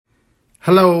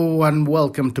Hello and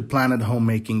welcome to Planet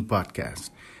Homemaking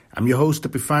Podcast. I'm your host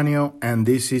Epifanio and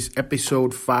this is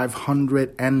episode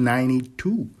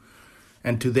 592.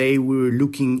 And today we're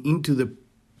looking into the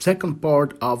second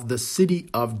part of the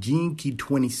Siddhi of Gene Key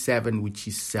 27, which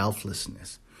is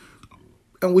selflessness.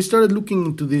 And we started looking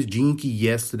into this Gene Key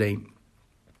yesterday.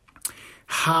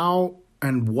 How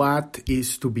and what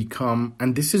is to become,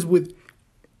 and this is with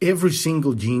every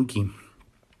single Gene Key.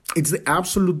 It's the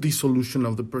absolute dissolution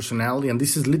of the personality, and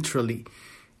this is literally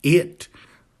it.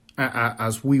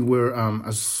 As we were,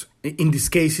 as in this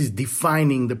case, is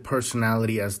defining the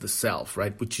personality as the self,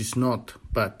 right? Which is not,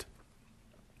 but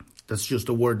that's just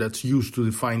a word that's used to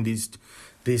define this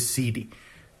Siddhi,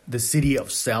 the Siddhi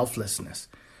of selflessness.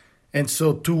 And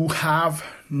so to have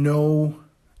no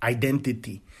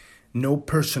identity, no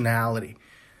personality,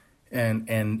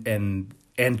 and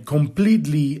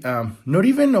completely not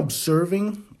even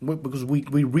observing, because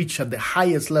we reach at the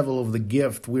highest level of the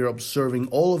gift, we're observing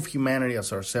all of humanity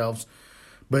as ourselves,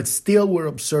 but still we're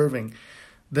observing.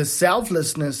 The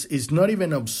selflessness is not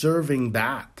even observing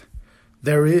that.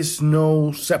 There is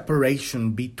no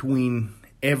separation between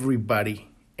everybody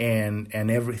and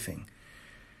everything.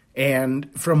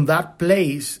 And from that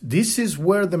place, this is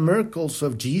where the miracles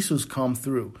of Jesus come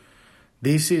through.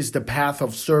 This is the path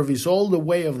of service all the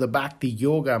way of the Bhakti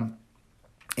Yoga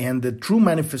and the true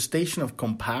manifestation of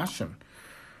compassion.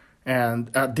 And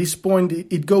at this point,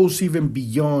 it goes even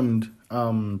beyond,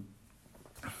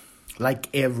 like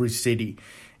every Siddhi,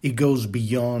 it goes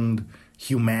beyond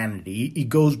humanity. It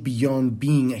goes beyond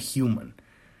being a human.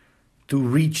 To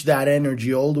reach that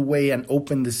energy all the way and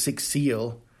open the sixth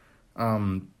seal,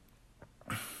 at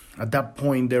that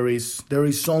point there is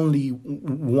only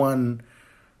one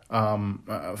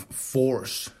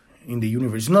force in the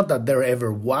universe. Not that there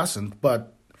ever wasn't,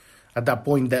 but at that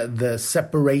point the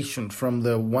separation from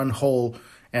the one whole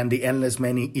and the endless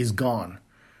many is gone.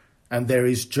 And there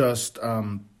is just,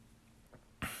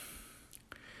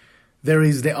 there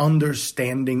is the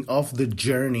understanding of the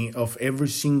journey of every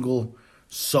single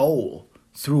soul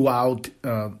throughout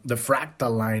the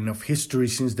fractal line of history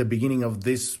since the beginning of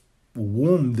this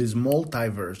womb, this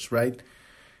multiverse, right?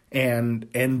 And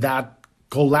that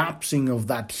collapsing of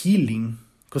that healing,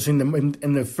 because in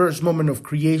the first moment of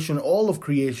creation, all of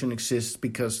creation exists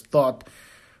because thought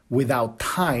without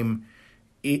time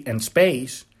and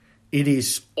space, it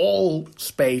is all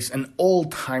space and all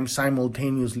time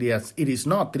simultaneously as it is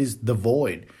not. It is the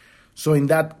void. So in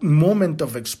that moment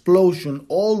of explosion,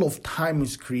 all of time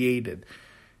is created.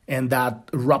 And that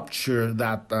rupture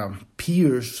that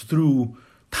pierces through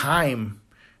time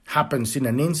happens in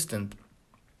an instant.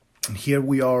 And here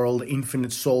we are, all the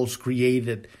infinite souls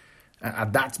created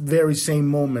at that very same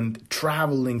moment,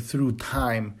 traveling through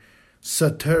time,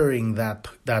 suturing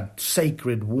that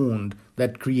sacred wound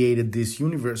that created this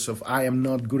universe of I am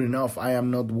not good enough, I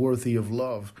am not worthy of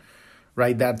love,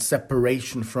 right? That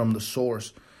separation from the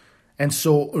source. And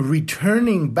so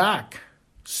returning back,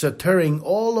 suturing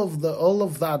all of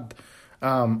that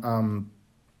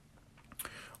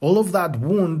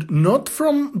wound, not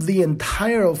from the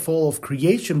entire of all of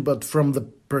creation, but from the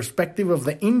perspective of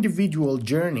the individual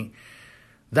journey,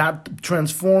 that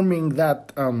transforming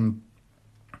that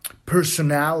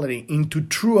personality into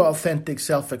true authentic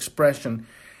self-expression,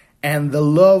 and the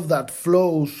love that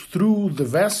flows through the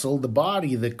vessel, the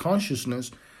body, the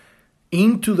consciousness,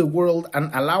 into the world, and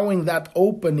allowing that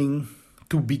opening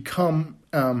to become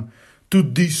to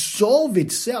dissolve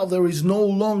itself. There is no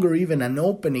longer even an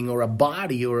opening or a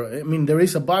body, there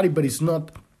is a body, but it's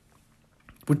not.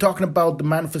 We're talking about the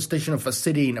manifestation of a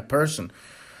Siddhi in a person,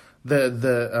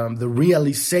 the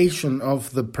realization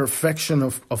of the perfection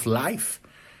of life.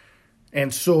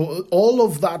 And so all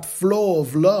of that flow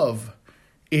of love,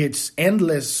 it's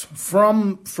endless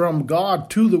from God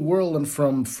to the world and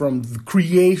from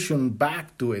creation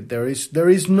back to it. There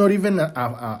is not even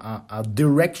a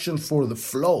direction for the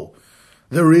flow.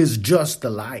 There is just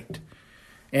the light.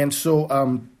 And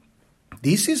so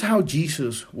this is how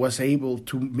Jesus was able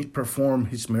to perform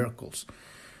his miracles.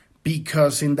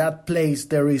 Because in that place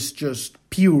there is just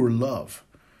pure love.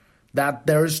 That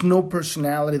there is no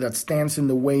personality that stands in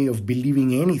the way of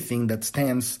believing anything, that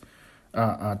stands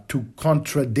to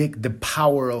contradict the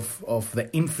power of the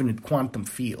infinite quantum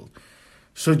field.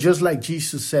 So just like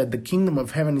Jesus said, the kingdom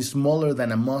of heaven is smaller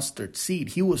than a mustard seed.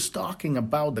 He was talking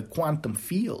about the quantum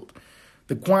field.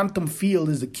 The quantum field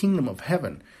is the kingdom of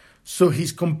heaven. So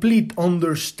his complete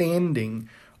understanding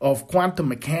of quantum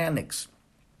mechanics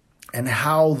and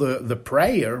how the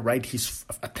prayer, right, his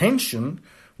attention,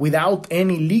 without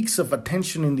any leaks of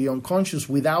attention in the unconscious,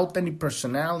 without any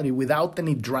personality, without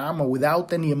any drama,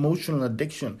 without any emotional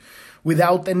addiction,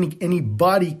 without any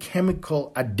body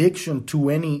chemical addiction to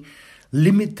any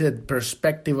limited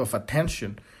perspective of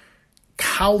attention.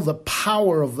 How the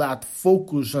power of that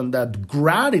focus and that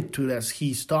gratitude, as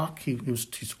he's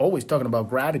always talking about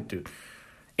gratitude.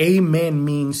 Amen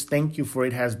means thank you, for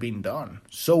it has been done.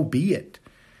 So be it.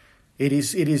 It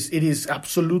is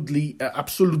absolutely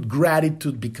absolute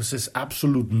gratitude, because it's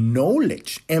absolute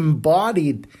knowledge,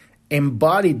 embodied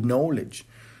knowledge.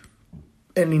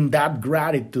 And in that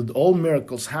gratitude, all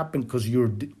miracles happen because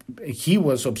he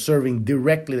was observing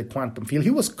directly the quantum field. He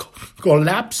was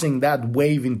collapsing that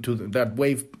wave into that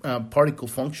wave particle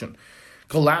function,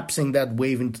 collapsing that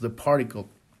wave into the particle.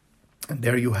 And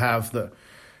there you have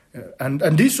and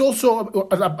this also,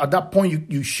 at that point,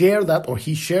 you share that, or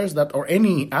he shares that, or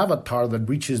any avatar that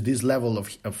reaches this level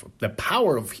of the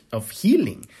power of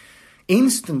healing,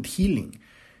 instant healing.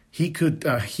 He could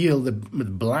heal the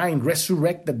blind,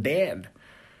 resurrect the dead,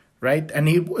 right? And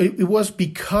it was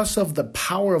because of the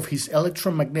power of his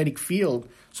electromagnetic field.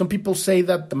 Some people say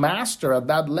that the master at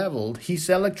that level, his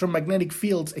electromagnetic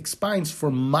field expands for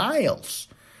miles.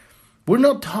 We're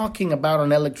not talking about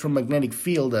an electromagnetic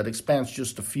field that expands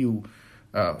just a few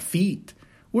feet.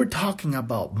 We're talking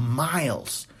about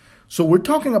miles. So we're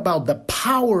talking about the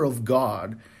power of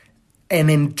God and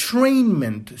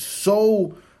entrainment.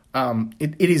 So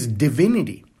it is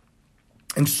divinity.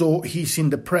 And so he's in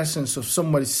the presence of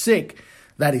somebody sick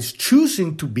that is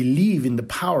choosing to believe in the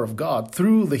power of God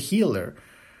through the healer.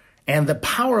 And the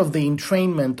power of the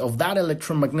entrainment of that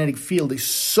electromagnetic field is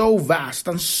so vast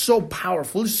and so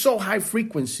powerful, it's so high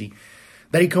frequency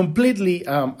that it completely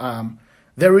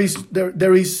because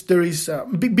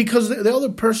the other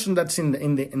person that's in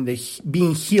the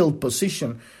being healed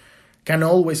position can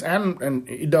always, and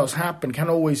it does happen, can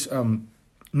always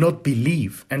not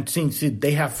believe, and since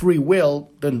they have free will,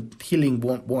 then healing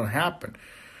won't happen.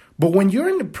 But when you're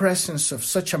in the presence of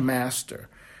such a master,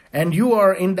 and you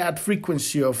are in that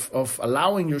frequency of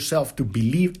allowing yourself to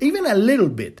believe, even a little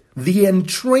bit, the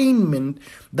entrainment,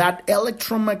 that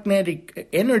electromagnetic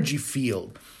energy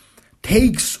field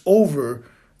takes over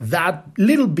that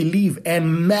little belief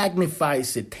and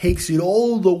magnifies it, takes it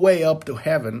all the way up to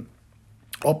heaven,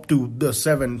 up to the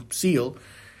seventh seal,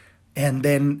 and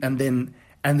then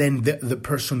the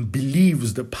person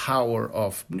believes the power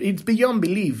of, it's beyond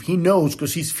belief. He knows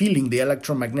because he's feeling the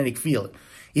electromagnetic field.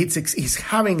 He's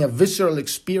having a visceral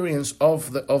experience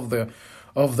of the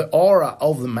aura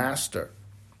of the master,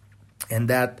 and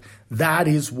that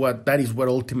is what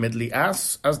ultimately,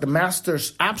 as the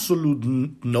master's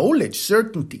absolute knowledge,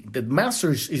 certainty, the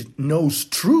master knows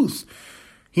truth.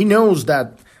 He knows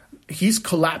that he's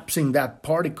collapsing that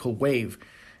particle wave,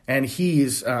 and he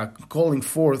is calling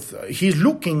forth. He's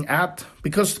looking at,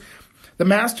 because the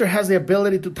master has the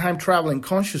ability to time travel in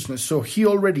consciousness, so he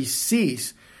already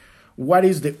sees what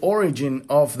is the origin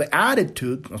of the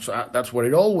attitude. So that's what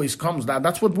it always comes down.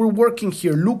 That's what we're working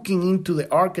here, looking into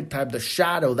the archetype, the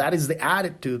shadow. That is the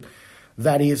attitude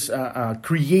that is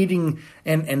creating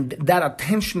and that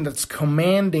attention that's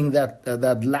commanding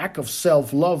that lack of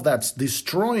self-love that's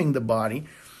destroying the body.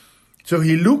 So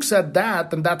he looks at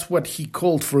that, and that's what he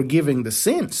called forgiving the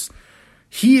sins.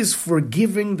 He is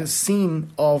forgiving the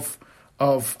sin of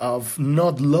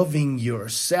not loving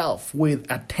yourself with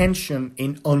attention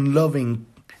in unloving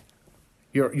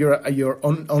your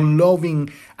unloving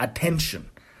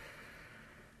attention.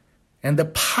 And the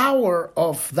power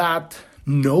of that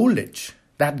knowledge,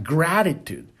 that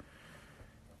gratitude,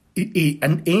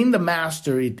 and in the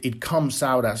master it comes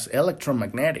out as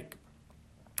electromagnetic.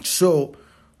 So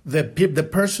the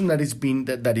person that is being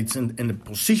that it's in the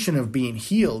position of being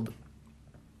healed,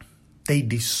 they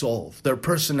dissolve. Their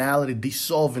personality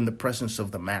dissolve in the presence of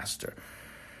the master.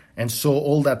 And so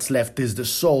all that's left is the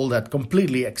soul that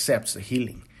completely accepts the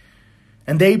healing.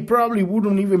 And they probably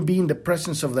wouldn't even be in the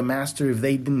presence of the master if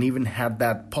they didn't even have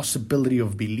that possibility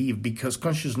of belief, because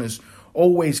consciousness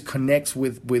always connects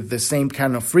with the same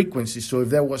kind of frequency. So if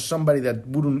there was somebody that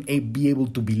wouldn't be able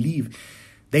to believe,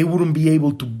 they wouldn't be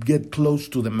able to get close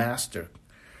to the master,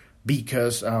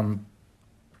 because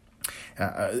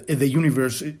the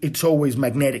universe, it's always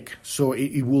magnetic, so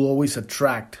it will always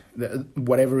attract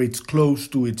whatever it's close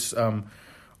to its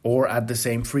or at the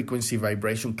same frequency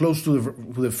vibration, close to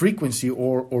the frequency,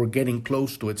 or getting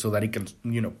close to it, so that it can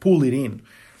pull it in.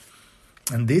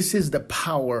 And this is the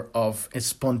power of a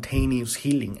spontaneous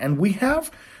healing, and we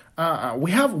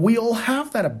all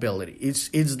have that ability.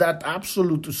 It's that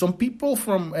absolute. Some people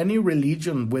from any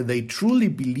religion where they truly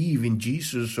believe in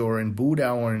Jesus or in Buddha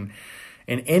or in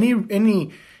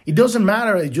any, it doesn't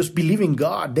matter, they just believe in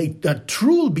God. They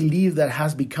truly believe that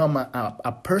has become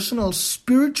a personal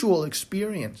spiritual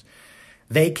experience.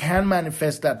 they can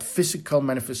manifest that physical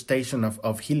manifestation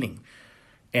of healing.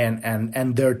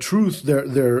 And their truth,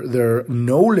 their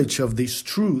knowledge of this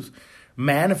truth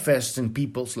manifests in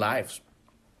people's lives.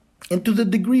 And to the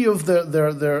degree of their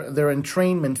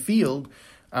entrainment field,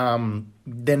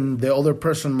 then the other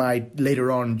person might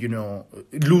later on,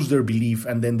 lose their belief,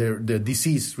 and then the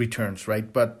disease returns,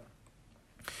 right? But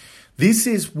this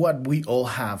is what we all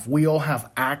have. We all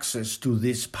have access to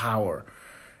this power,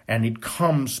 and it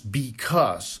comes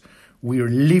because we're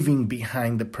living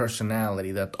behind the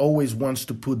personality that always wants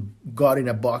to put God in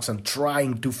a box and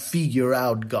trying to figure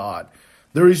out God.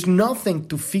 There is nothing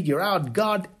to figure out.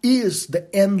 God is the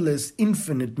endless,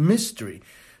 infinite mystery.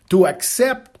 To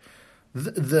accept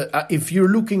if you're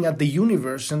looking at the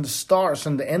universe and the stars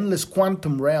and the endless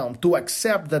quantum realm, to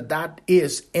accept that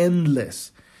is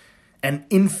endless and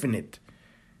infinite,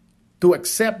 to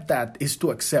accept that is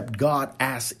to accept God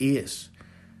as is.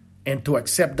 And to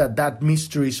accept that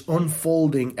mystery is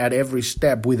unfolding at every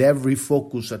step with every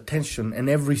focus, attention, and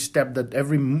every step, that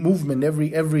every movement,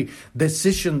 every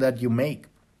decision that you make.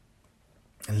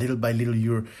 And little by little,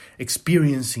 you're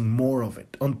experiencing more of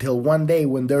it until one day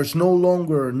when there's no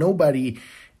longer nobody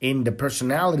in the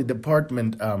personality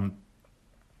department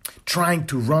trying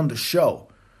to run the show.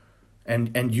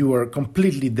 And you are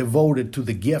completely devoted to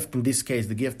the gift, in this case,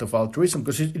 the gift of altruism,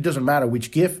 because it doesn't matter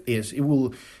which gift is. It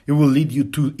will lead you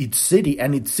to its city,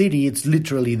 and its city, it's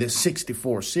literally the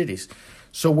 64 cities.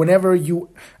 So whenever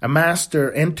a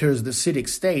master enters the citic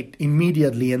state,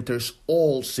 immediately enters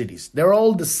all cities. They're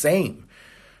all the same.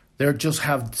 They just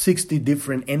have 60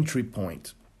 different entry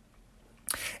points.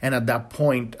 And at that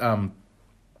point,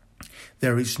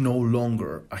 there is no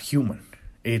longer a human.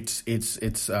 It's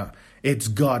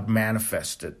God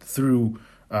manifested through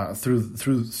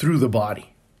the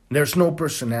body. There's no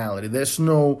personality. There's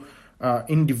no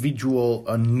individual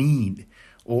need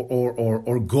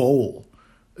or goal.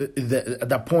 At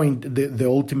that point, the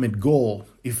ultimate goal,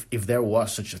 if there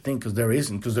was such a thing, because there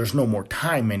isn't, because there's no more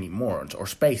time anymore or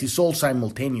space. It's all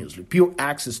simultaneously, pure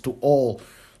access to all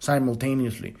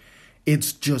simultaneously.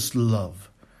 It's just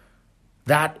love.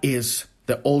 That is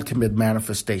the ultimate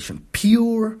manifestation.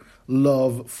 Pure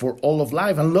love for all of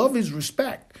life. And love is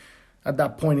respect. At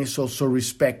that point, it's also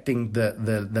respecting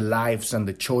the lives and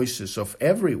the choices of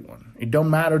everyone. It don't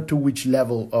matter to which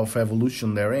level of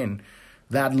evolution they're in.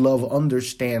 That love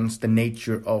understands the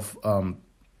nature of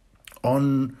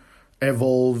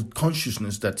unevolved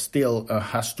consciousness that still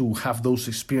has to have those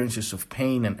experiences of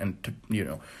pain and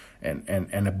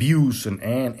abuse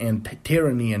and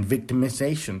tyranny and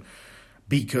victimization,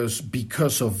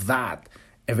 because of that.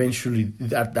 Eventually,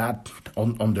 that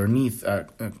underneath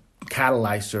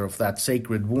catalyzer of that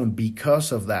sacred wound,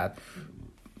 because of that,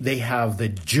 they have the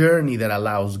journey that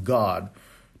allows God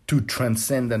to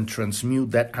transcend and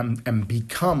transmute that and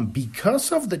become,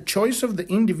 because of the choice of the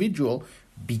individual,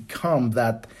 become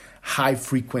that high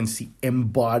frequency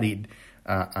embodied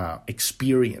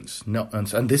experience. No,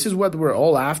 and this is what we're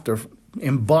all after: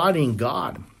 embodying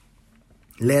God.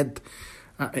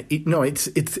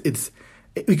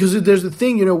 Because there's the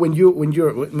thing, when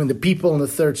the people in the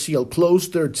third seal,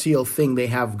 closed third seal, think they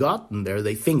have gotten there,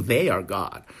 they think they are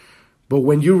God. But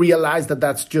when you realize that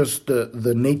that's just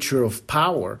the nature of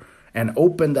power, and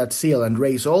open that seal and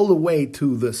raise all the way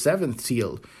to the seventh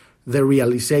seal, the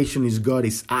realization is God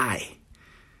is I.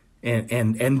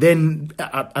 And then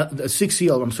the sixth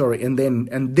seal, and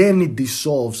then it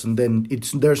dissolves, and then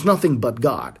there's nothing but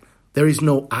God. There is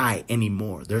no I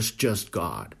anymore. There's just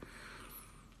God.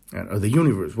 Or the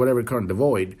universe, whatever current, the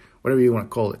void, whatever you want to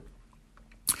call it.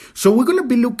 So we're going to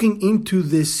be looking into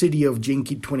this City of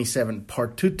Jinky 27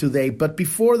 part 2 today. But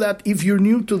before that, if you're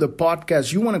new to the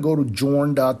podcast, you want to go to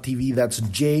journ.tv. That's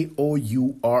JOURN.tv.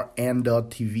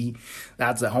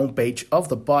 That's the homepage of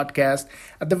the podcast.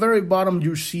 At the very bottom,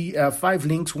 you see 5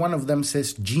 links. One of them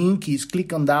says Jinkies.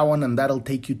 Click on that one, and that'll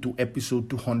take you to episode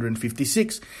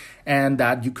 256. And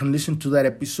that you can listen to that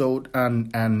episode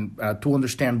and to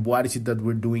understand what is it that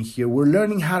we're doing here. We're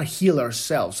learning how to heal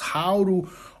ourselves, how to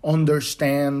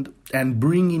understand and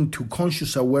bring into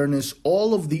conscious awareness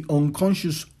all of the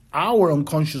our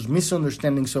unconscious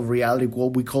misunderstandings of reality,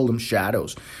 what we call them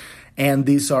shadows. And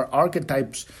these are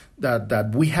archetypes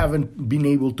that we haven't been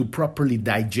able to properly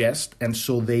digest, and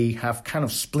so they have kind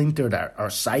of splintered our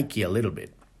psyche a little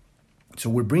bit. So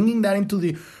we're bringing that into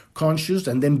the conscious,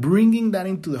 and then bringing that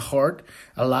into the heart.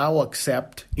 Allow,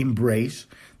 accept, embrace.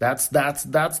 That's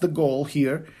the goal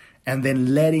here. And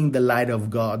then letting the light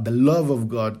of God, the love of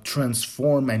God,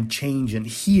 transform and change and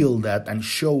heal that and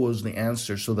show us the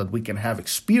answer, so that we can have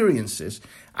experiences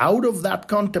out of that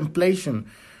contemplation.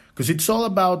 Because it's all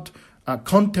about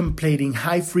contemplating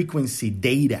high-frequency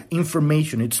data,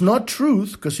 information. It's not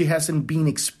truth because it hasn't been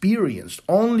experienced.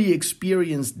 Only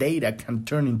experienced data can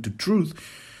turn into truth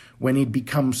when it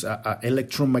becomes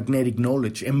electromagnetic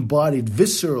knowledge, embodied,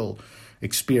 visceral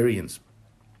experience.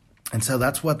 And so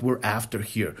that's what we're after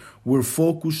here. We're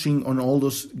focusing on all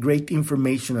those great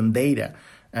information and data,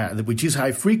 which is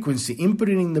high frequency,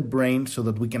 inputting in the brain so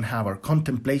that we can have our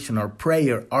contemplation, our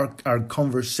prayer, our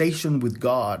conversation with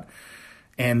God.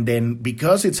 And then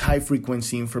because it's high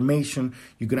frequency information,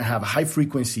 you're going to have a high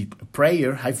frequency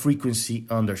prayer, high frequency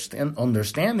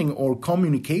understanding or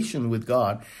communication with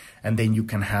God. And then you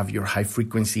can have your high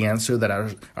frequency answers that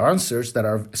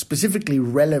are specifically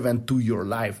relevant to your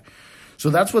life. So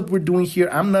that's what we're doing here.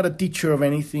 I'm not a teacher of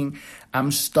anything.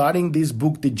 I'm starting this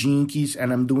book, The Gene Keys,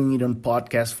 and I'm doing it on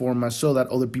podcast format so that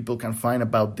other people can find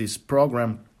about this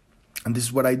program. And this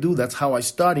is what I do. That's how I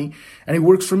study. And it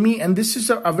works for me. And this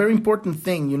is a very important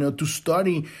thing, to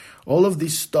study all of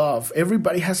this stuff.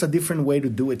 Everybody has a different way to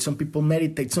do it. Some people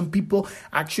meditate. Some people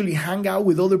actually hang out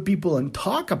with other people and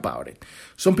talk about it.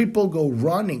 Some people go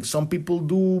running. Some people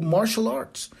do martial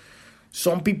arts.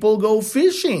 Some people go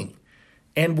fishing.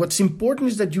 And what's important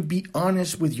is that you be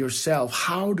honest with yourself.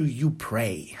 How do you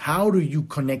pray? How do you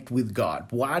connect with God?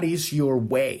 What is your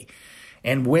way?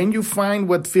 And when you find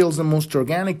what feels the most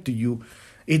organic to you,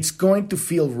 it's going to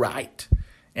feel right.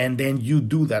 And then you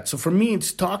do that. So for me,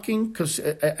 it's talking because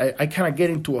I kind of get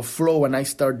into a flow and I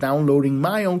start downloading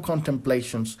my own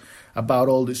contemplations about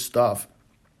all this stuff.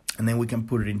 And then we can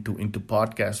put it into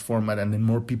podcast format, and then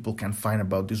more people can find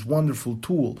about this wonderful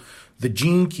tool, the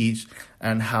Gene Keys,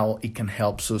 and how it can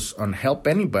help us and help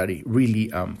anybody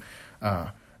really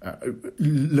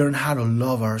learn how to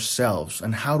love ourselves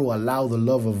and how to allow the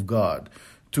love of God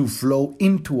to flow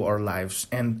into our lives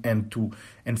and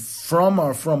from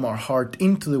our heart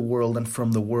into the world and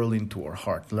from the world into our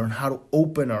heart. Learn how to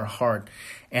open our heart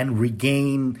and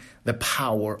regain the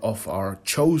power of our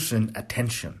chosen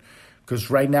attention. Because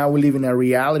right now we live in a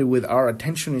reality where our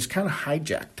attention is kind of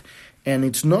hijacked and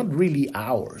it's not really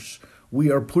ours. We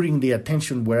are putting the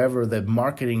attention wherever the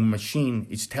marketing machine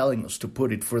is telling us to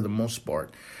put it for the most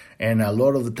part. And a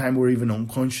lot of the time we're even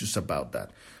unconscious about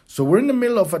that. So we're in the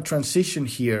middle of a transition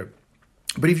here.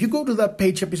 But if you go to that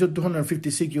page, episode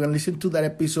 256, you can listen to that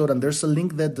episode, and there's a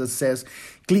link that says,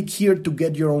 click here to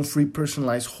get your own free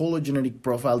personalized hologenetic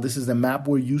profile. This is the map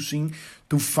we're using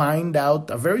to find out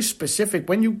a very specific,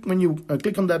 when you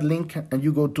click on that link and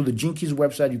you go to the Gene Keys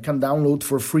website, you can download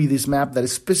for free this map that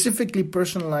is specifically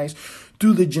personalized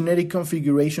to the genetic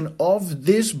configuration of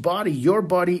this body, your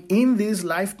body in this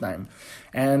lifetime.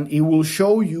 And it will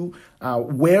show you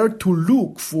where to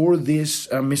look for these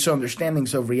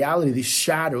misunderstandings of reality, these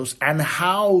shadows, and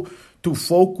how to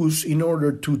focus in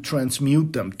order to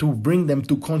transmute them, to bring them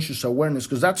to conscious awareness,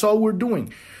 because that's all we're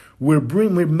doing. We're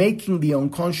making the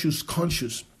unconscious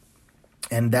conscious,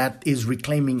 and that is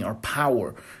reclaiming our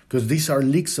power, because these are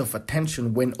leaks of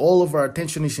attention. When all of our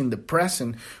attention is in the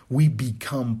present, we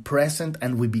become present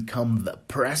and we become the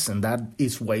present. That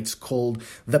is why it's called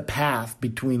the path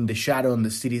between the shadow and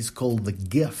the city. Is called the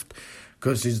gift,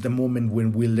 because it's the moment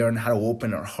when we learn how to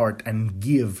open our heart and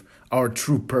give our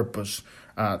true purpose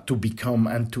to become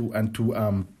and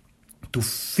to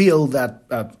fill that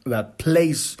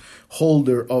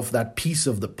placeholder of that piece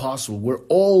of the puzzle. We're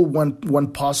all one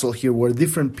puzzle here. We're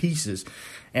different pieces,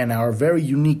 and our very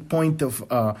unique point of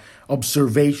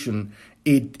observation.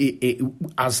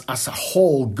 As a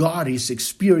whole, God is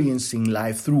experiencing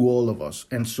life through all of us,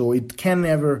 and so it can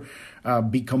never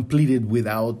be completed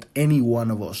without any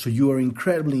one of us. So you are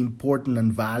incredibly important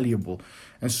and valuable.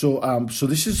 And so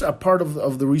this is a part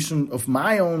of the reason of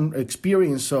my own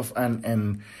experience of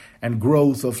and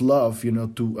growth of love,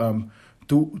 to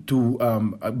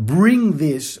bring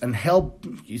this and help.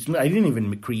 I didn't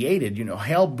even create it,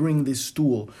 help bring this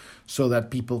tool so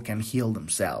that people can heal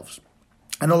themselves.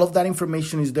 And all of that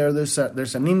information is there. There's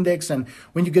an index, and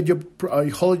when you get your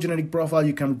hologenetic profile,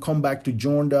 you can come back to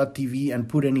journ.tv and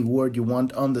put any word you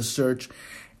want on the search,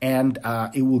 and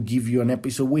it will give you an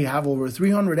episode. We have over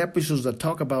 300 episodes that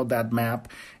talk about that map,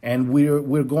 and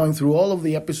we're going through all of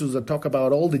the episodes that talk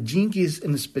about all the gene keys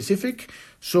in specific.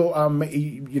 So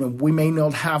we may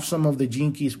not have some of the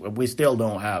gene keys. We still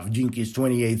don't have gene keys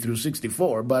 28 through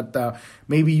 64, but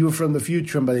maybe you're from the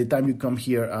future, and by the time you come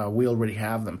here, we already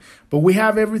have them. But we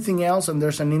have everything else, and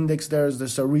there's an index there.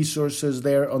 There's resources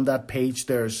there on that page.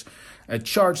 There's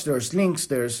charts, there's links,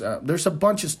 there's a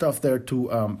bunch of stuff there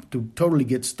to totally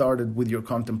get started with your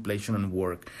contemplation and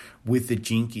work with the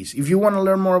Gene Keys. If you want to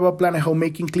learn more about Planet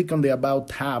Homemaking, click on the About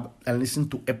tab and listen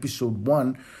to episode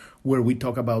 1, where we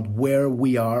talk about where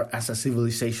we are as a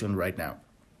civilization right now.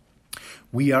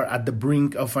 We are at the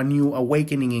brink of a new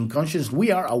awakening in consciousness.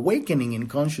 We are awakening in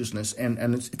consciousness,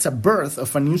 and it's a birth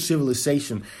of a new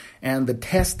civilization. And the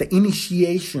test, the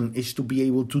initiation, is to be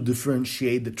able to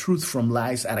differentiate the truth from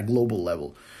lies at a global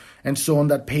level. And so on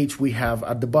that page, we have,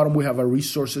 at the bottom, we have a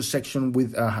resources section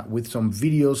with some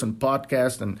videos and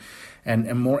podcasts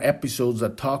and more episodes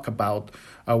that talk about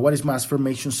what is mass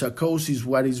formation psychosis,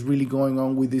 what is really going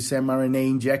on with these mRNA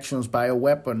injections,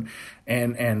 bioweapon,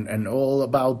 and all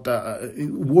about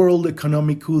world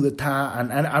economic coup d'etat,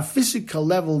 and at a physical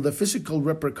level, the physical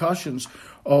repercussions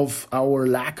of our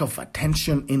lack of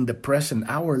attention in the present,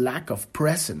 our lack of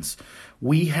presence.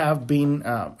 We have been,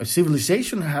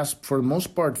 civilization has, for the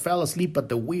most part, fell asleep at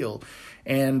the wheel.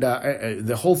 And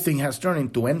the whole thing has turned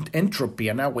into entropy.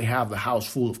 And now we have the house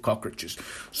full of cockroaches.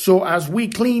 So as we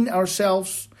clean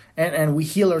ourselves and we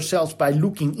heal ourselves by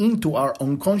looking into our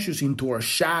unconscious, into our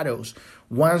shadows,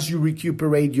 once you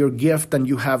recuperate your gift and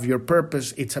you have your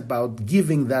purpose, it's about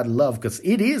giving that love. Because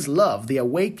it is love. The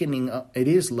awakening, it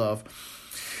is love.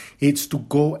 It's to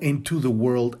go into the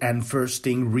world and first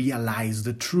thing, realize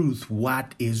the truth,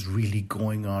 what is really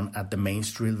going on at the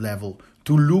mainstream level.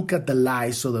 To look at the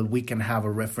lies so that we can have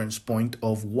a reference point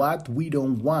of what we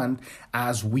don't want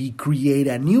as we create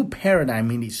a new paradigm.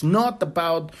 And it's not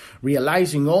about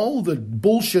realizing all the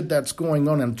bullshit that's going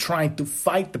on and trying to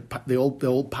fight the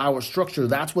old power structure.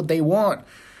 That's what they want.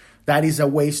 That is a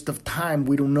waste of time.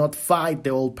 We do not fight the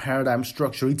old paradigm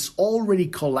structure. It's already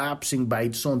collapsing by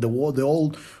its own,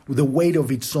 the weight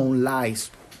of its own lies.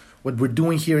 What we're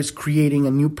doing here is creating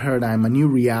a new paradigm, a new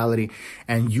reality,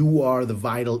 and you are the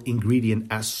vital ingredient,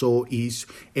 as so is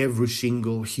every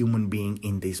single human being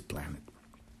in this planet.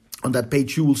 On that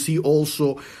page, you will see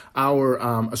also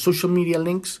our social media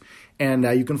links. And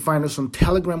you can find us on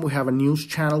Telegram. We have a news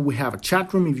channel. We have a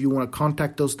chat room. If you want to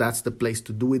contact us, that's the place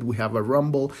to do it. We have a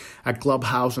Rumble, a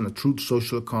Clubhouse, and a Truth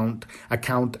Social account,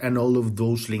 and all of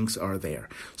those links are there.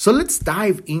 So let's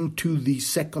dive into the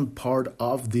second part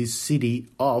of this city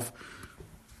of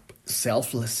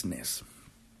selflessness.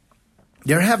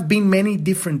 There have been many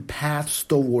different paths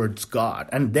towards God,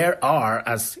 and there are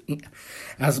as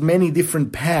many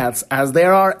different paths as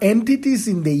there are entities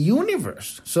in the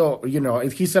universe. So,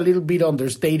 he's a little bit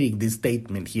understating this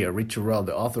statement here. Richard Rudd,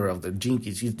 the author of the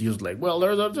Jinkies, he's just like, well,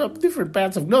 there are different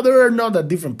paths. No, there are not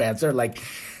different paths. They're like,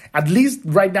 at least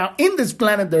right now in this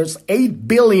planet, there's 8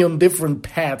 billion different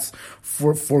paths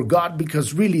for God,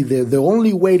 because really the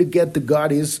only way to get to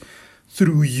God is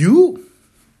through you.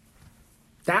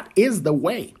 That is the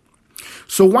way.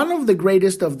 So one of the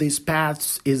greatest of these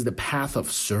paths is the path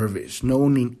of service,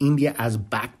 known in India as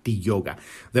Bhakti Yoga,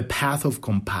 the path of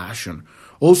compassion,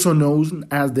 also known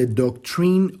as the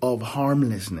doctrine of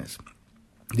harmlessness.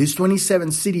 This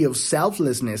 27th city of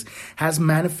selflessness has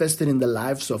manifested in the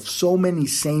lives of so many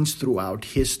saints throughout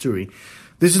history.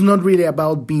 This is not really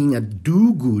about being a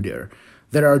do-gooder.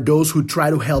 There are those who try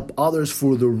to help others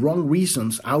for the wrong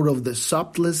reasons out of the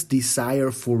subtlest desire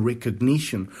for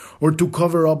recognition or to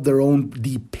cover up their own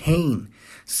deep pain.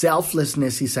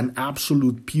 Selflessness is an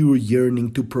absolute pure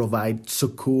yearning to provide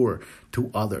succor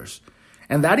to others.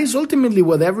 And that is ultimately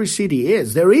what every city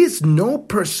is. There is no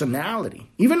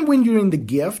personality. Even when you're in the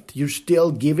gift, you're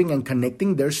still giving and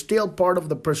connecting. There's still part of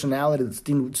the personality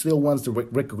that still wants the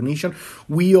recognition.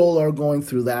 We all are going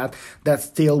through that. That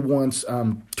still wants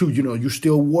you're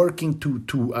still working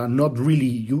to not really,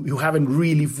 you haven't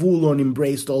really full on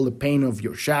embraced all the pain of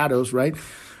your shadows, right?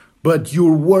 But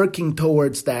you're working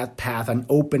towards that path and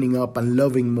opening up and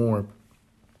loving more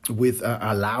with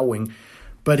allowing.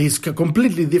 But it's a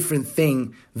completely different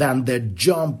thing than the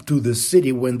jump to the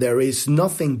city when there is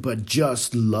nothing but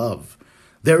just love.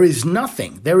 There is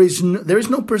nothing. There is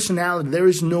no personality. There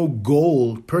is no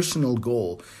goal, personal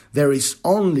goal. There is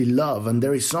only love and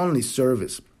there is only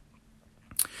service.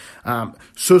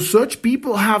 So such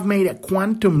people have made a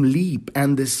quantum leap,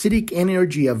 and the Siddhic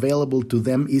energy available to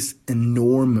them is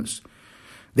enormous.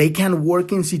 They can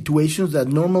work in situations that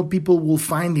normal people will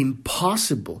find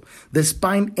impossible.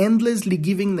 Despite endlessly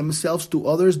giving themselves to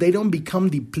others, they don't become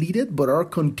depleted, but are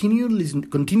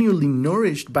continually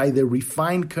nourished by the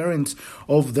refined currents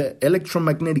of the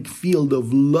electromagnetic field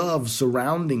of love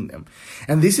surrounding them.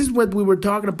 And this is what we were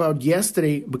talking about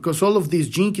yesterday, because all of this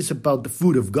Jink is about the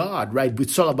food of God, right?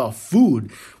 It's all about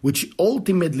food, which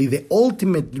ultimately, the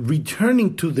ultimate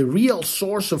returning to the real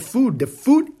source of food. The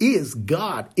food is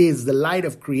God, is the light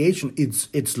of creation.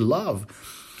 It's love.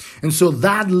 And so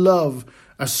that love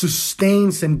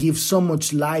sustains and gives so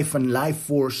much life and life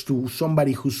force to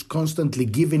somebody who's constantly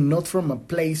giving, not from a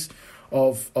place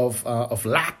of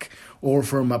lack or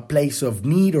from a place of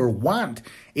need or want.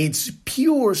 It's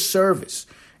pure service.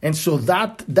 And so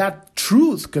that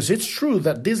truth, because it's true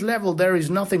that this level there is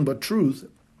nothing but truth,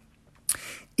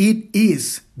 it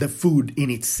is the food in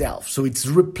itself. So it's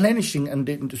replenishing,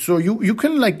 and so you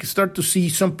can like start to see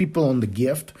some people on the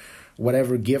gift,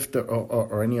 whatever gift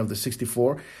or any of the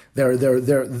 64.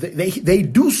 They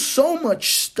do so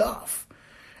much stuff,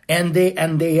 and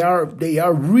they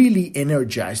are really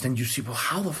energized. And you see, well,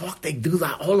 how the fuck they do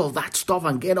that, all of that stuff,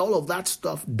 and get all of that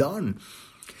stuff done?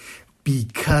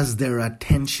 Because their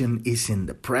attention is in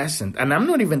the present. And I'm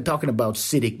not even talking about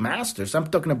Siddhi masters. I'm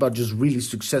talking about just really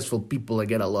successful people that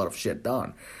get a lot of shit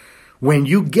done. When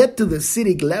you get to the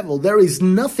Siddhi level, there is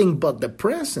nothing but the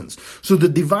presence. So the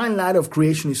divine light of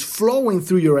creation is flowing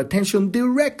through your attention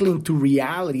directly into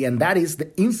reality. And that is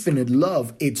the infinite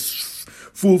love. It's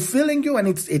fulfilling you, and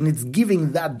it's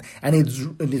giving that. And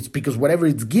it's because whatever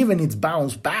it's given, it's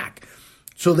bounced back.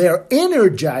 So they're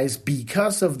energized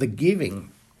because of the giving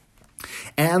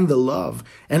and the love,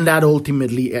 and that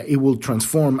ultimately it will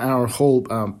transform our whole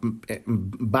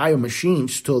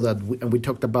biomachines, so that we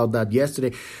talked about that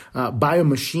yesterday,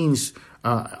 biomachines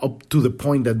up to the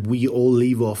point that we all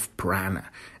live off prana.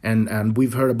 And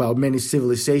we've heard about many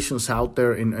civilizations out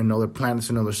there in other planets,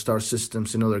 in other star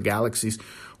systems, in other galaxies,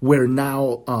 where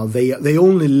now they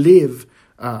only live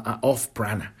off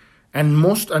prana. And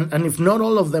if not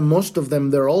all of them, most of them,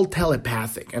 they're all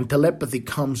telepathic. And telepathy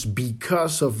comes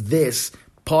because of this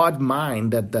pod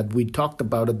mind that we talked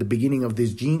about at the beginning of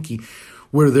this gene key,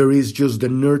 where there is just the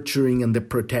nurturing and the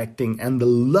protecting and the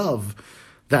love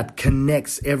that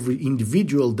connects every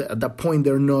individual. At that point,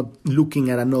 they're not looking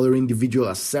at another individual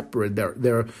as separate.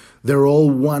 They're all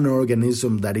one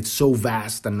organism that is so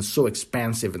vast and so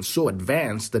expansive and so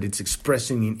advanced that it's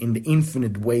expressing in the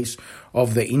infinite ways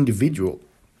of the individual.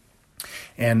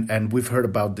 And we've heard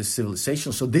about this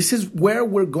civilization. So this is where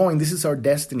we're going. This is our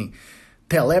destiny.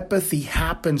 Telepathy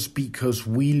happens because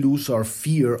we lose our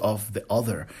fear of the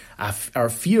other, our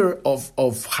fear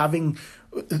of having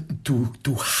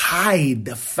to hide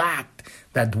the fact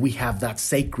that we have that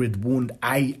sacred wound.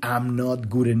 I am not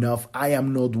good enough. I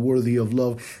am not worthy of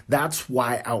love. That's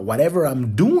why whatever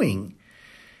I'm doing,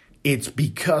 it's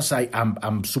because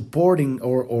I'm supporting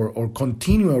or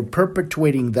continue or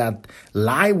perpetuating that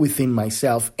lie within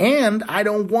myself. And I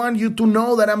don't want you to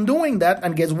know that I'm doing that.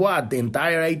 And guess what? The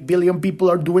entire 8 billion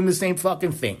people are doing the same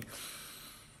fucking thing.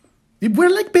 We're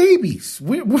like babies.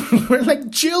 We're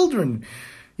like children,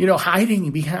 hiding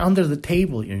behind under the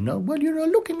table, Well, you're not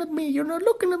looking at me. You're not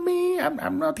looking at me.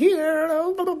 I'm not here.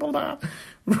 Blah, blah, blah, blah.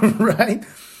 Right?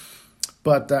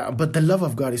 But the love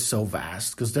of God is so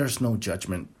vast because there's no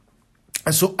judgment.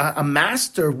 And so a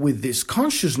master with this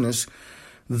consciousness,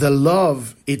 the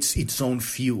love, it's its own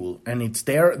fuel, and it's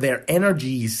their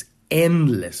energy is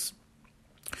endless.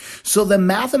 So the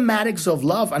mathematics of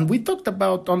love, and we talked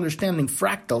about understanding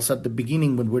fractals at the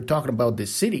beginning when we're talking about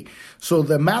this city. So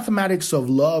the mathematics of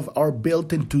love are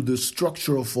built into the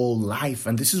structure of all life,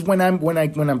 and this is when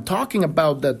I'm talking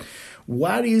about that.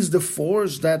 What is the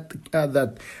force that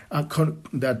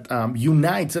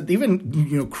unites, that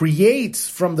even creates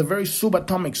from the very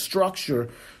subatomic structure,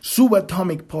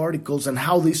 subatomic particles, and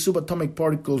how these subatomic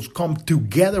particles come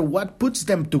together? What puts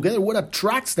them together? What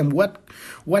attracts them? What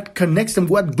connects them?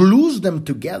 What glues them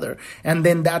together? And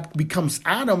then that becomes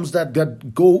atoms that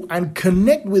go and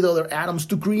connect with other atoms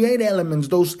to create elements.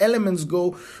 Those elements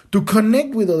go to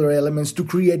connect with other elements to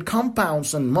create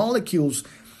compounds and molecules.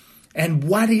 And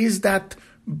what is that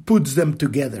puts them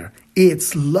together?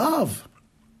 It's love.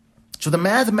 So the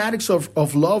mathematics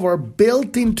of love are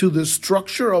built into the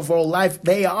structure of our life.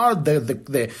 They are the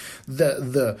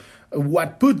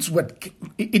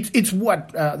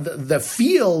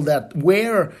field that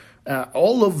where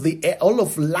all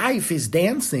of life is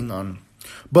dancing on.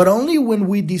 But only when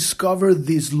we discover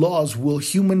these laws will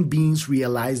human beings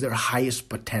realize their highest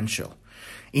potential.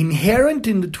 Inherent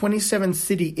in the 27th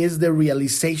Siddhi is the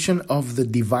realization of the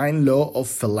divine law of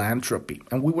philanthropy.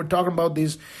 And we were talking about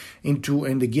this in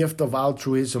the gift of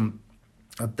altruism,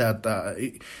 that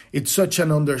it's such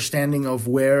an understanding of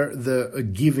where the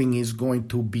giving is going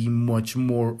to be much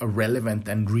more relevant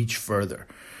and reach further,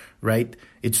 right?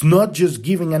 It's not just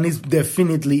giving, and it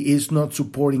definitely is not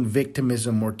supporting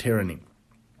victimism or tyranny.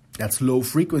 That's low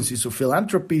frequency. So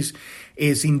philanthropy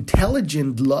is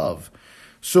intelligent love.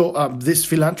 So this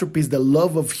philanthropy is the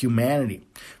love of humanity.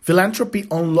 Philanthropy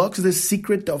unlocks the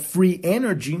secret of free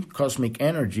energy, cosmic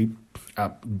energy,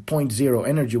 0.0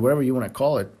 energy, whatever you want to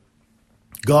call it.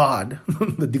 God,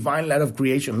 the divine light of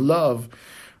creation, love,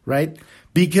 right?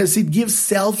 Because it gives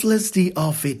selflessly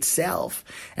of itself,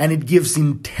 and it gives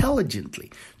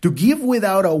intelligently. To give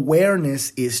without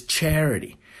awareness is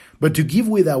charity, but to give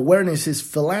with awareness is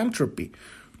philanthropy.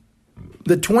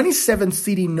 The 27th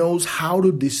city knows how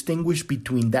to distinguish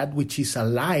between that which is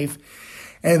alive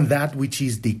and that which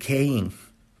is decaying.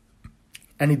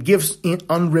 And it gives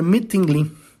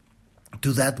unremittingly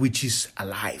to that which is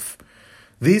alive.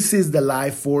 This is the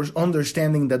life force,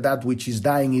 understanding that that which is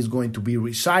dying is going to be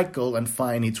recycled and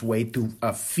find its way to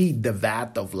feed the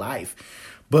vat of life.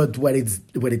 But when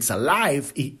it's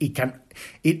alive,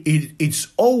 it's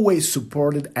always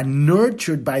supported and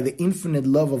nurtured by the infinite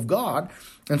love of God.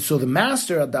 And so the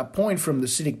master at that point, from the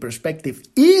Siddhic perspective,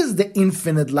 is the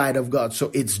infinite light of God. So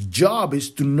its job is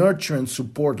to nurture and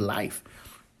support life.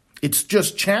 It's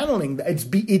just channeling.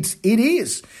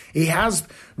 It has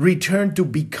returned to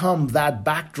become that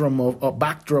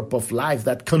backdrop of life,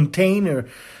 that container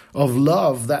of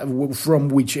love that from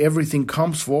which everything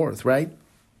comes forth, right?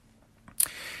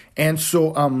 And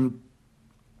so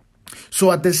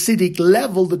at the Siddhic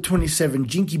level, the 27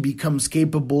 Jinki becomes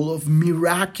capable of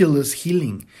miraculous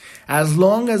healing. As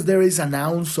long as there is an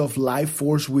ounce of life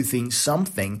force within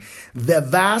something, the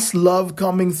vast love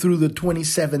coming through the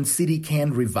 27th Siddhi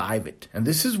can revive it. And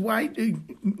this is why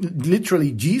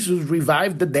literally Jesus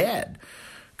revived the dead.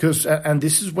 And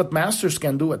this is what masters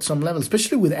can do at some level,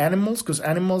 especially with animals, because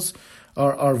animals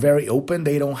are very open.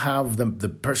 They don't have the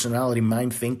personality,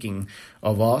 mind thinking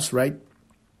of us, right?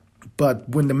 But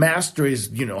when the master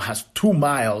has 2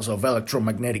 miles of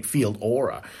electromagnetic field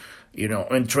aura,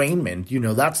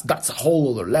 entrainment, that's a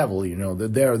whole other level.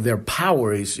 Their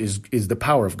power is the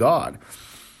power of God.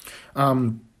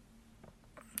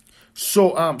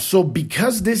 So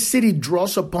because this city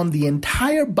draws upon the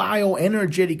entire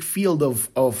bioenergetic field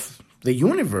of the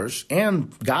universe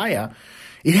and Gaia,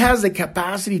 it has the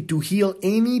capacity to heal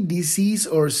any disease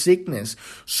or sickness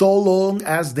so long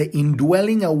as the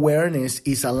indwelling awareness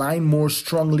is aligned more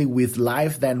strongly with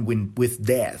life than with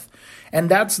death. And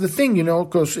that's the thing,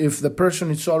 because if the person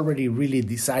is already really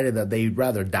decided that they'd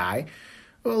rather die,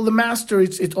 well, the master,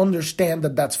 it understand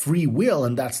that that's free will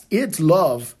and that's its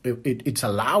love. It's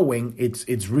allowing,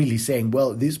 it's really saying,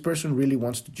 well, this person really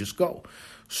wants to just go.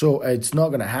 So it's not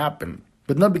going to happen.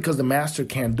 But not because the master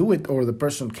can't do it or the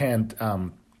person can't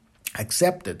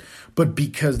accept it, but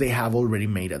because they have already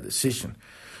made a decision.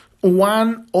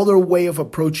 One other way of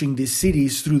approaching this city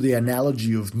is through the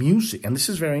analogy of music. And this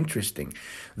is very interesting.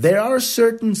 There are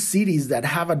certain cities that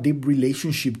have a deep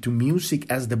relationship to music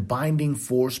as the binding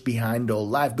force behind all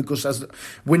life. Because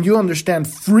when you understand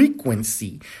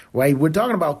frequency, right, we're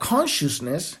talking about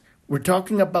consciousness, we're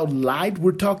talking about light,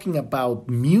 we're talking about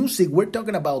music, we're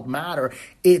talking about matter.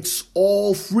 It's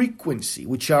all frequency,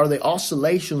 which are the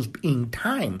oscillations in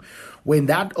time. When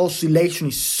that oscillation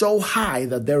is so high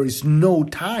that there is no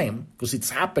time, because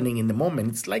it's happening in the moment,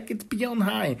 it's like it's beyond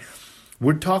high.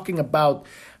 We're talking about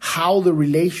how the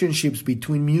relationships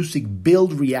between music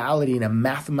build reality in a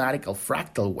mathematical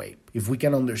fractal way. If we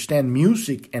can understand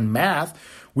music and math,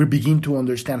 we begin to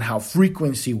understand how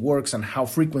frequency works and how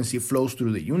frequency flows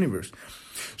through the universe.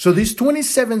 So this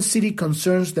 27th city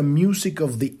concerns the music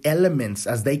of the elements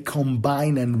as they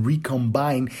combine and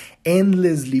recombine,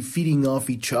 endlessly feeding off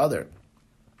each other.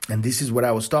 And this is what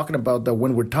I was talking about, that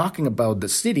when we're talking about the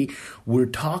city, we're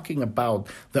talking about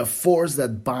the force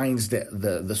that binds the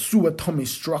subatomic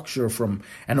structure from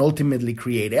and ultimately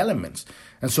create elements.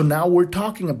 And so now we're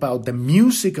talking about the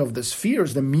music of the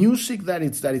spheres, the music that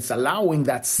it's allowing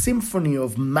that symphony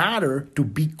of matter to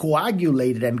be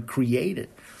coagulated and created,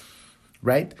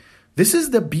 right? This is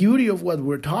the beauty of what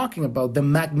we're talking about, the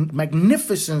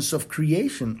magnificence of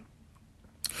creation.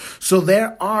 So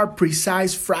there are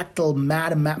precise fractal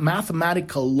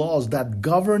mathematical laws that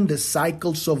govern the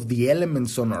cycles of the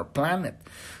elements on our planet.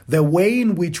 The way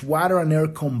in which water and air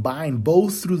combine,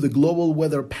 both through the global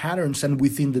weather patterns and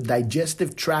within the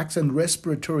digestive tracts and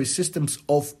respiratory systems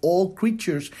of all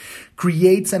creatures,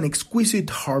 creates an exquisite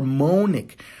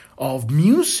harmonic of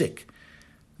music.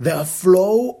 The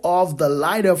flow of the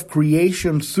light of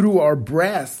creation through our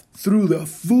breath, through the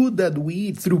food that we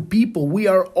eat, through people, we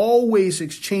are always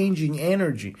exchanging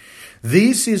energy.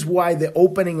 This is why the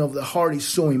opening of the heart is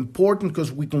so important,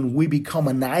 because we become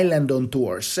an island unto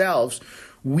ourselves.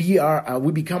 We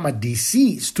become a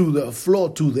disease to the flow,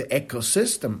 to the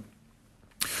ecosystem.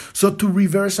 So to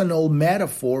reverse an old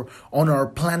metaphor, on our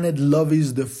planet, love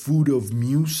is the food of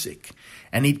music,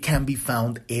 and it can be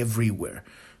found everywhere.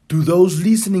 To those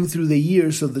listening through the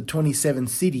years of the 27th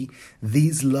city,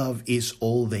 this love is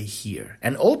all they hear.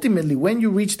 And ultimately, when you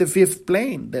reach the fifth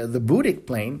plane, the Buddhic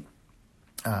plane,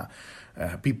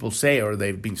 people say, or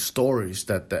there have been stories,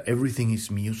 that everything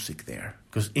is music there.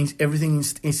 Because everything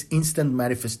is instant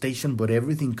manifestation, but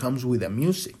everything comes with a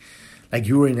music. Like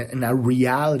you're in a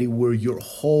reality where your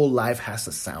whole life has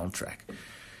a soundtrack.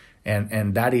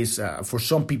 And that is, for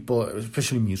some people,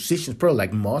 especially musicians, probably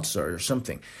like Mozart or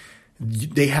something,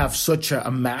 they have such a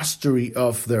mastery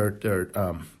of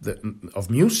of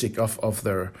music, of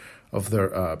their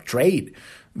trade,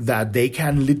 that they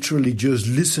can literally just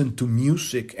listen to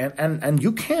music, and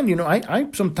you can, I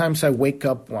sometimes I wake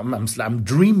up, I'm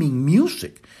dreaming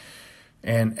music,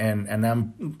 and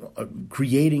I'm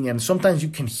creating, and sometimes you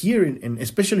can hear it, and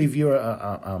especially if you're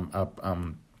a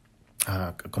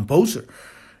composer,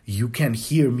 you can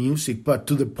hear music, but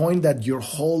to the point that your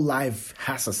whole life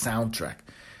has a soundtrack.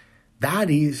 That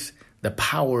is the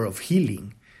power of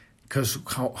healing, because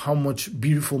how much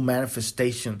beautiful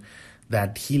manifestation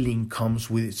that healing comes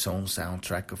with its own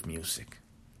soundtrack of music.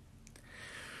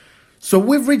 So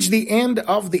we've reached the end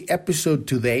of the episode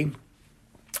today.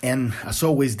 And as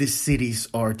always, these cities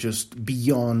are just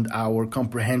beyond our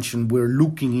comprehension. We're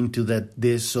looking into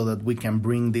this so that we can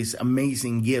bring these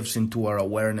amazing gifts into our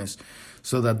awareness,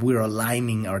 so that we're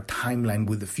aligning our timeline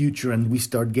with the future, and we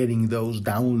start getting those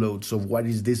downloads of what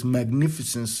is this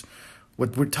magnificence,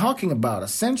 what we're talking about,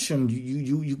 ascension.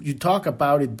 You talk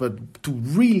about it, but to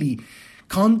really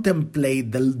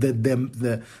contemplate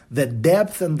the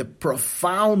depth and the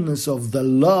profoundness of the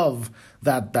love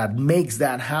that makes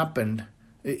that happen.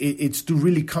 It's to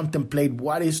really contemplate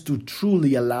what is to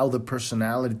truly allow the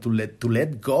personality to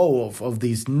let go of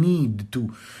this need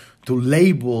to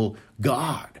label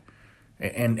God.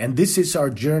 And this is our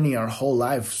journey, our whole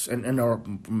lives, and our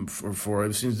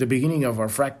for since the beginning of our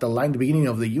fractal line, the beginning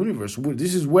of the universe.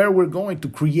 This is where we're going to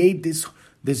create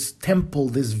this temple,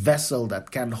 this vessel that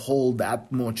can hold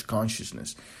that much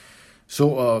consciousness.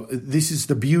 So this is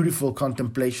the beautiful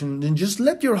contemplation. And just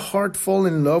let your heart fall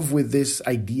in love with these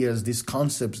ideas, these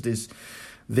concepts,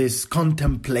 this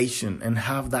contemplation, and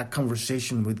have that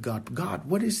conversation with God. God,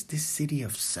 what is this city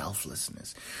of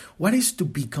selflessness? What is to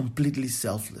be completely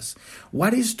selfless?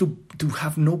 What is to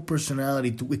have no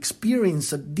personality, to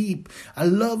experience a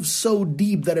love so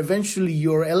deep that eventually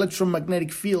your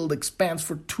electromagnetic field expands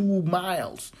for 2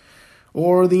 miles,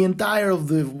 or the entire of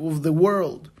the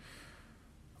world?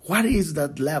 What is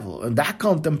that level? And that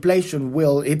contemplation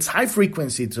it's high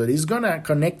frequency, so it's going to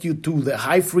connect you to the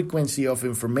high frequency of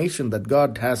information that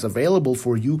God has available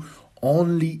for you,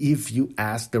 only if you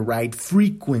ask the right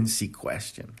frequency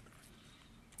question.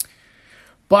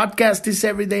 Podcast is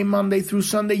every day, Monday through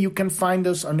Sunday. You can find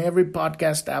us on every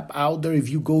podcast app out there. If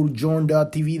you go to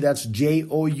journ.tv, that's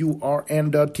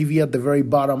JOURN.tv, at the very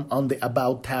bottom on the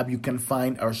About tab, you can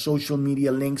find our social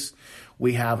media links.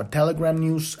 We have a Telegram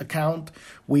news account.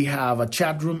 We have a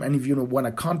chat room. And if you want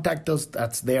to contact us,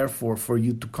 that's there for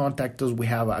you to contact us. We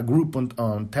have a group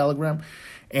on Telegram.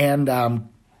 And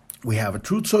we have a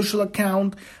Truth Social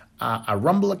account, a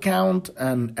Rumble account,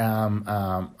 and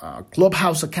a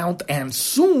Clubhouse account. And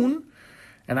soon,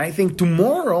 and I think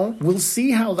tomorrow, we'll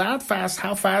see how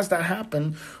fast that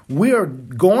happened. We're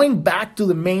going back to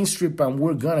the mainstream, and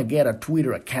we're going to get a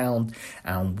Twitter account.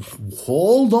 And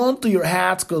hold on to your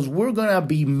hats, because we're going to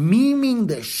be memeing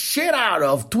the shit out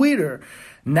of Twitter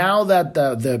now that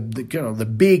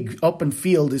the big open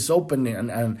field is open,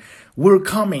 and we're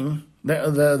coming.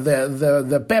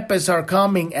 The Pepes are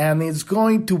coming, and it's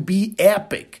going to be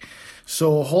epic.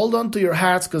 So hold on to your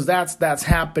hats, because that's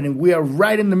happening. We are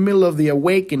right in the middle of the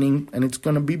awakening, and it's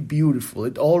going to be beautiful.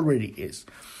 It already is.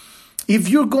 If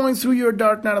you're going through your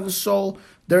dark night of the soul,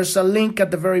 there's a link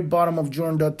at the very bottom of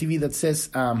journ.tv that says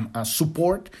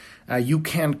support. You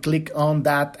can click on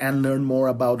that and learn more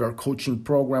about our coaching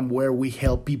program, where we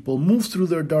help people move through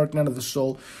their dark night of the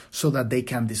soul so that they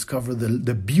can discover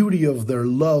the beauty of their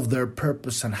love, their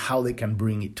purpose, and how they can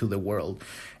bring it to the world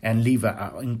and live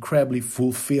an incredibly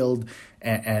fulfilled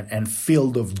and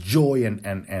filled of joy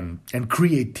and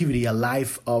creativity, a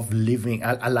life of living,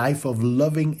 a life of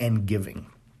loving and giving.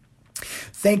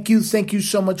 Thank you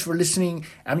so much for listening.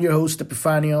 I'm your host,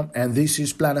 Epifanio, and this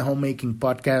is Planet Homemaking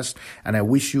Podcast, and I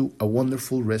wish you a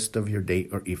wonderful rest of your day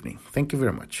or evening. Thank you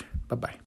very much. Bye-bye.